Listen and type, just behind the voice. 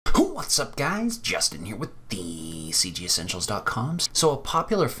What's up guys, Justin here with the CGEssentials.com. So a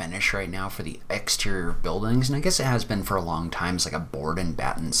popular finish right now for the exterior of buildings, and I guess it has been for a long time, is like a board and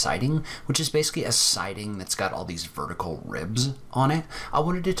batten siding, which is basically a siding that's got all these vertical ribs on it. I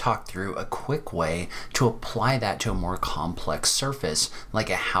wanted to talk through a quick way to apply that to a more complex surface,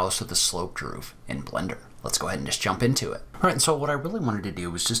 like a house with a sloped roof in Blender. Let's go ahead and just jump into it. All right, and so what I really wanted to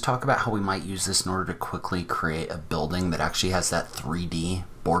do was just talk about how we might use this in order to quickly create a building that actually has that 3D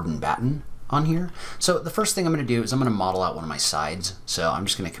board and batten on here. So the first thing I'm going to do is I'm going to model out one of my sides. So I'm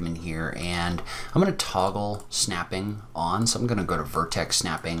just going to come in here and I'm going to toggle snapping on. So I'm going to go to vertex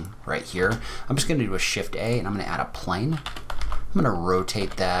snapping right here. I'm just going to do a Shift A and I'm going to add a plane. I'm going to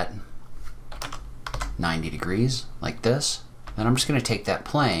rotate that 90 degrees like this. Then I'm just going to take that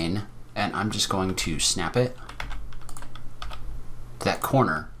plane and I'm just going to snap it to that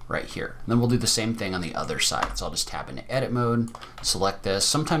corner right here. And then we'll do the same thing on the other side. So I'll just tab into edit mode, select this.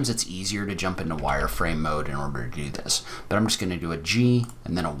 Sometimes it's easier to jump into wireframe mode in order to do this, but I'm just going to do a G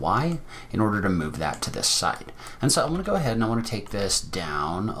and then a Y in order to move that to this side. And so I'm going to go ahead and I want to take this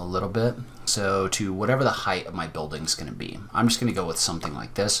down a little bit. So to whatever the height of my building is going to be. I'm just going to go with something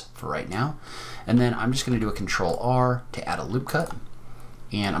like this for right now. And then I'm just going to do a Control R to add a loop cut.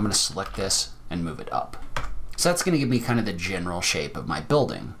 And I'm going to select this and move it up. So that's going to give me kind of the general shape of my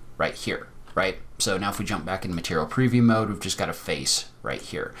building right here, right? So now if we jump back into material preview mode, we've just got a face right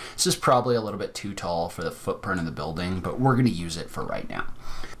here. This is probably a little bit too tall for the footprint of the building, but we're going to use it for right now.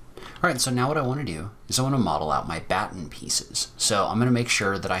 All right, so now what I want to do is I want to model out my batten pieces. So I'm going to make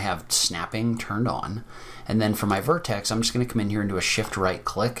sure that I have snapping turned on. And then for my vertex, I'm just going to come in here and do a Shift right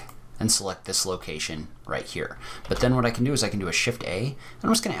click and select this location right here. But then what I can do is I can do a Shift A, and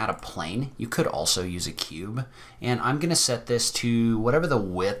I'm just going to add a plane. You could also use a cube, and I'm going to set this to whatever the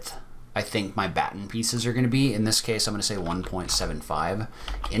width I think my batten pieces are going to be. In this case, I'm going to say 1.75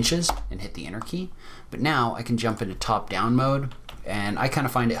 inches and hit the Enter key. But now I can jump into top-down mode, and I kind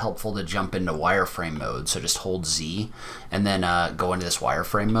of find it helpful to jump into wireframe mode. So just hold Z and then go into this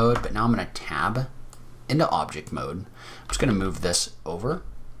wireframe mode. But now I'm going to tab into object mode. I'm just going to move this over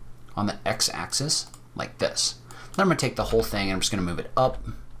on the x-axis like this. Then I'm going to take the whole thing and I'm just going to move it up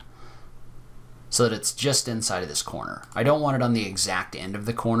so that it's just inside of this corner. I don't want it on the exact end of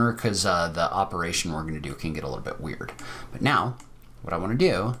the corner because the operation we're going to do can get a little bit weird. But now what I want to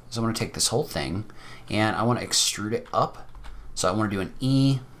do is I want to take this whole thing and I want to extrude it up. So I want to do an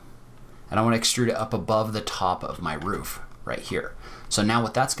E and I want to extrude it up above the top of my roof right here. So now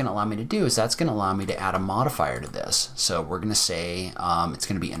what that's going to allow me to do is that's going to allow me to add a modifier to this. So we're going to say it's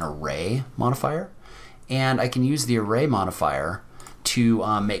going to be an array modifier, and I can use the array modifier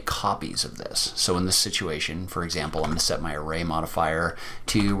to make copies of this. So in this situation, for example, I'm going to set my array modifier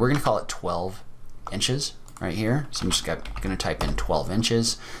to, we're going to call it 12 inches right here. So I'm just going to type in 12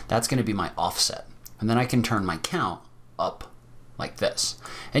 inches. That's going to be my offset. And then I can turn my count up like this.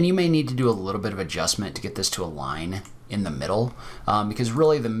 And you may need to do a little bit of adjustment to get this to align in the middle, because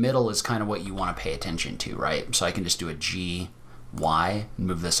really the middle is kind of what you want to pay attention to, right? So I can just do a G, Y, and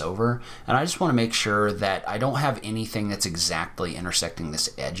move this over. And I just want to make sure that I don't have anything that's exactly intersecting this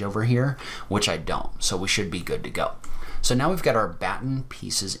edge over here, which I don't. So we should be good to go. So now we've got our batten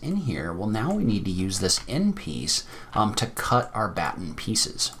pieces in here. Well, now we need to use this end piece to cut our batten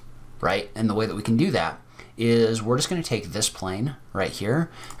pieces, right? And the way that we can do that is we're just going to take this plane right here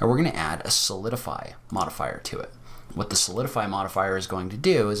and we're going to add a solidify modifier to it. What the solidify modifier is going to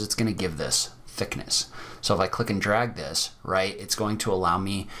do is it's going to give this thickness. So if I click and drag this, right, it's going to allow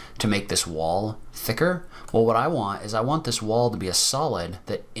me to make this wall thicker. Well, what I want is I want this wall to be a solid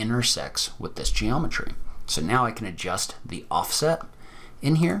that intersects with this geometry. So now I can adjust the offset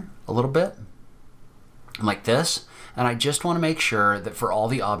in here a little bit like this. And I just want to make sure that for all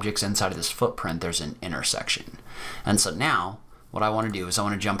the objects inside of this footprint, there's an intersection. And so now what I want to do is I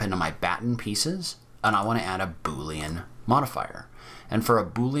want to jump into my batten pieces and I want to add a boolean modifier. And for a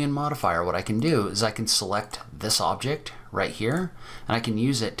boolean modifier, what I can do is I can select this object right here and I can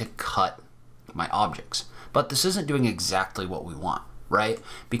use it to cut my objects. But this isn't doing exactly what we want, right?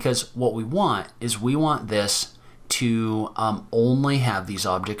 Because what we want is we want this to only have these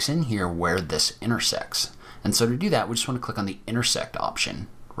objects in here where this intersects. And so to do that, we just want to click on the intersect option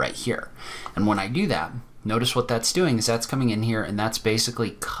right here. And when I do that, notice what that's doing is that's coming in here and that's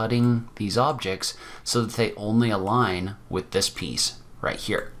basically cutting these objects so that they only align with this piece right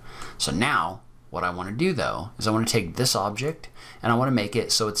here. So now what I want to do though is I want to take this object and I want to make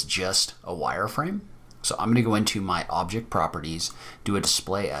it so it's just a wireframe. So I'm going to go into my object properties, do a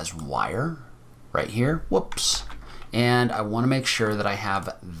display as wire right here. Whoops. And I want to make sure that I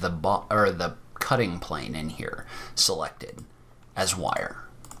have the cutting plane in here selected as wire.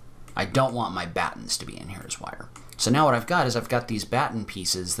 I don't want my battens to be in here as wire. So now what I've got is I've got these batten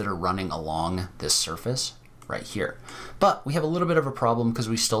pieces that are running along this surface right here. But we have a little bit of a problem because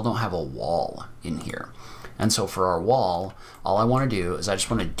we still don't have a wall in here. And so for our wall, all I want to do is I just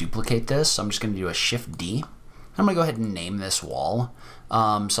want to duplicate this. So I'm just going to do a Shift D. I'm going to go ahead and name this wall.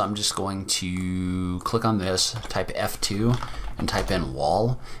 So I'm just going to click on this, type F2, and type in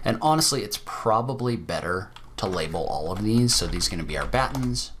wall. And honestly, it's probably better to label all of these. So these are going to be our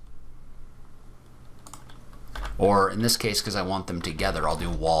battens. Or in this case, because I want them together, I'll do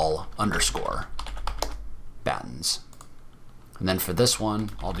wall underscore battens. And then for this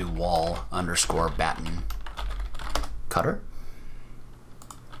one, I'll do wall underscore batten cutter.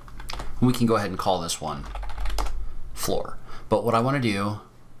 And we can go ahead and call this one floor. But what I want to do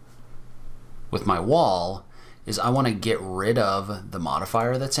with my wall is I want to get rid of the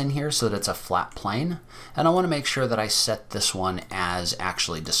modifier that's in here so that it's a flat plane. And I want to make sure that I set this one as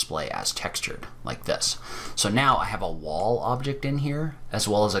actually display as textured, like this. So now I have a wall object in here as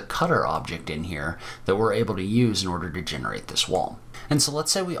well as a cutter object in here that we're able to use in order to generate this wall. And so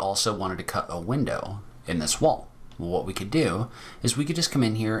let's say we also wanted to cut a window in this wall. Well, what we could do is we could just come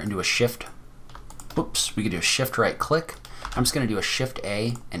in here and do a shift, we could do a shift right click. I'm just going to do a Shift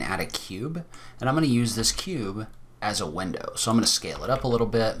A and add a cube, and I'm going to use this cube as a window. So I'm going to scale it up a little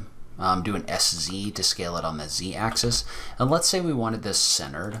bit, do an SZ to scale it on the Z axis, and let's say we wanted this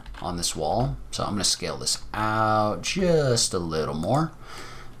centered on this wall. So I'm going to scale this out just a little more.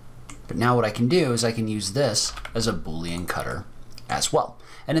 But now what I can do is I can use this as a boolean cutter as well.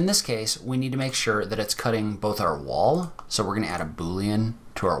 And in this case, we need to make sure that it's cutting both our wall. So we're going to add a boolean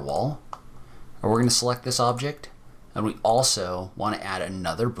to our wall, or we're going to select this object. And we also want to add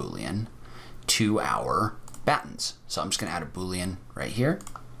another boolean to our battens. So I'm just going to add a boolean right here.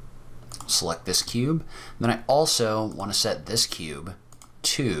 Select this cube. And then I also want to set this cube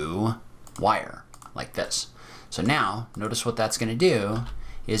to wire, like this. So now, notice what that's going to do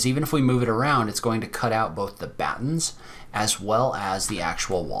is even if we move it around, it's going to cut out both the battens as well as the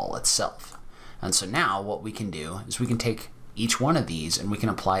actual wall itself. And so now what we can do is we can take each one of these and we can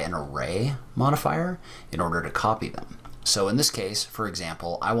apply an array modifier in order to copy them. So in this case, for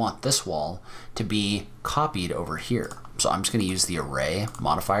example, I want this wall to be copied over here. So I'm just going to use the array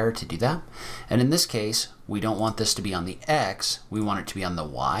modifier to do that. And in this case, we don't want this to be on the X, we want it to be on the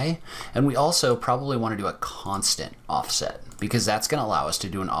Y. And we also probably want to do a constant offset because that's going to allow us to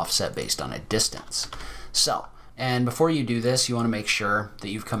do an offset based on a distance. And before you do this, you want to make sure that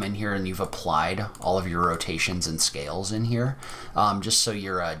you've come in here and you've applied all of your rotations and scales in here, just so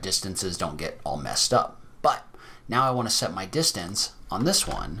your distances don't get all messed up. But now I want to set my distance on this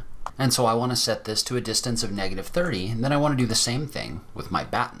one, and so I want to set this to a distance of -30, and then I want to do the same thing with my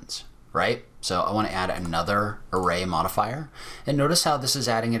battens, right? So I want to add another array modifier, and notice how this is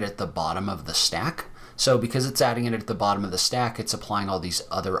adding it at the bottom of the stack. So because it's adding it at the bottom of the stack, it's applying all these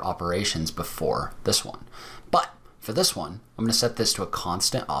other operations before this one. But for this one, I'm going to set this to a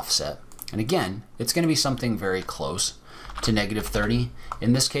constant offset. And again, it's going to be something very close to -30.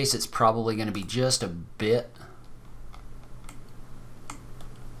 In this case, it's probably going to be just a bit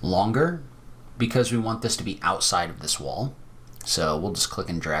longer because we want this to be outside of this wall. So we'll just click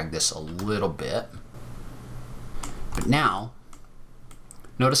and drag this a little bit. But now,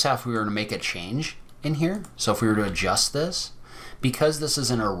 notice how if we were to make a change in here, so if we were to adjust this, because this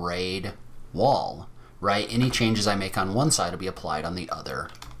is an arrayed wall, right, any changes I make on one side will be applied on the other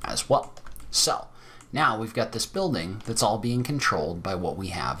as well. So now we've got this building that's all being controlled by what we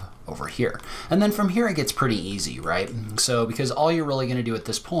have over here. And then from here it gets pretty easy, right? So because all you're really going to do at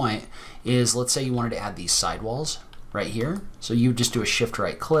this point is, let's say you wanted to add these sidewalls right here. So you just do a shift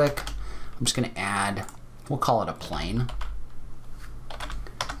right click. I'm just going to add, we'll call it a plane,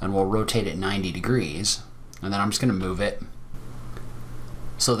 and we'll rotate it 90 degrees. And then I'm just going to move it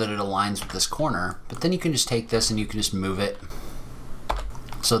so that it aligns with this corner. But then you can just take this and you can just move it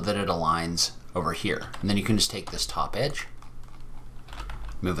so that it aligns over here. And then you can just take this top edge,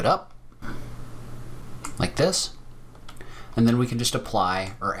 move it up like this, and then we can just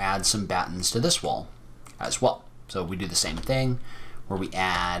apply or add some battens to this wall as well. So we do the same thing where we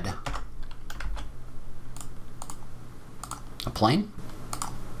add a plane,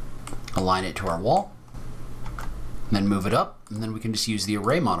 align it to our wall, and then move it up, and then we can just use the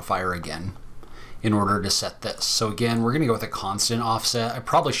array modifier again in order to set this. So again, we're going to go with a constant offset. I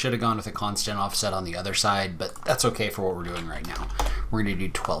probably should have gone with a constant offset on the other side, but that's okay for what we're doing right now. We're going to do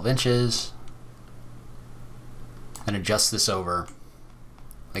 12 inches and adjust this over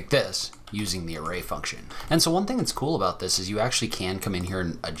like this using the array function. And so one thing that's cool about this is you actually can come in here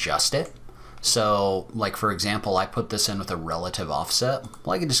and adjust it. So like for example, I put this in with a relative offset.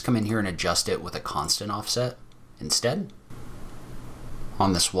 Well, I can just come in here and adjust it with a constant offset instead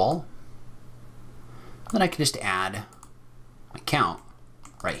on this wall. Then I can just add my count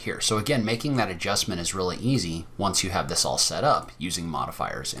right here. So again, making that adjustment is really easy once you have this all set up using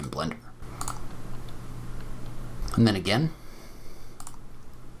modifiers in Blender. And then again,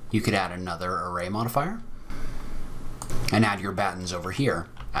 you could add another array modifier and add your battens over here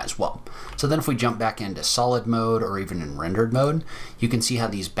as well. So then if we jump back into solid mode or even in rendered mode, you can see how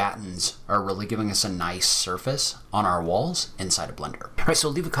these battens are really giving us a nice surface on our walls inside of Blender. All right, so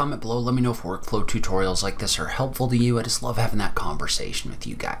leave a comment below. Let me know if workflow tutorials like this are helpful to you. I just love having that conversation with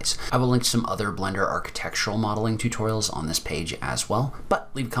you guys. I will link some other Blender architectural modeling tutorials on this page as well, but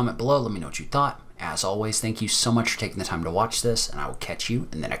leave a comment below. Let me know what you thought. As always, thank you so much for taking the time to watch this, and I will catch you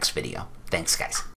in the next video. Thanks, guys.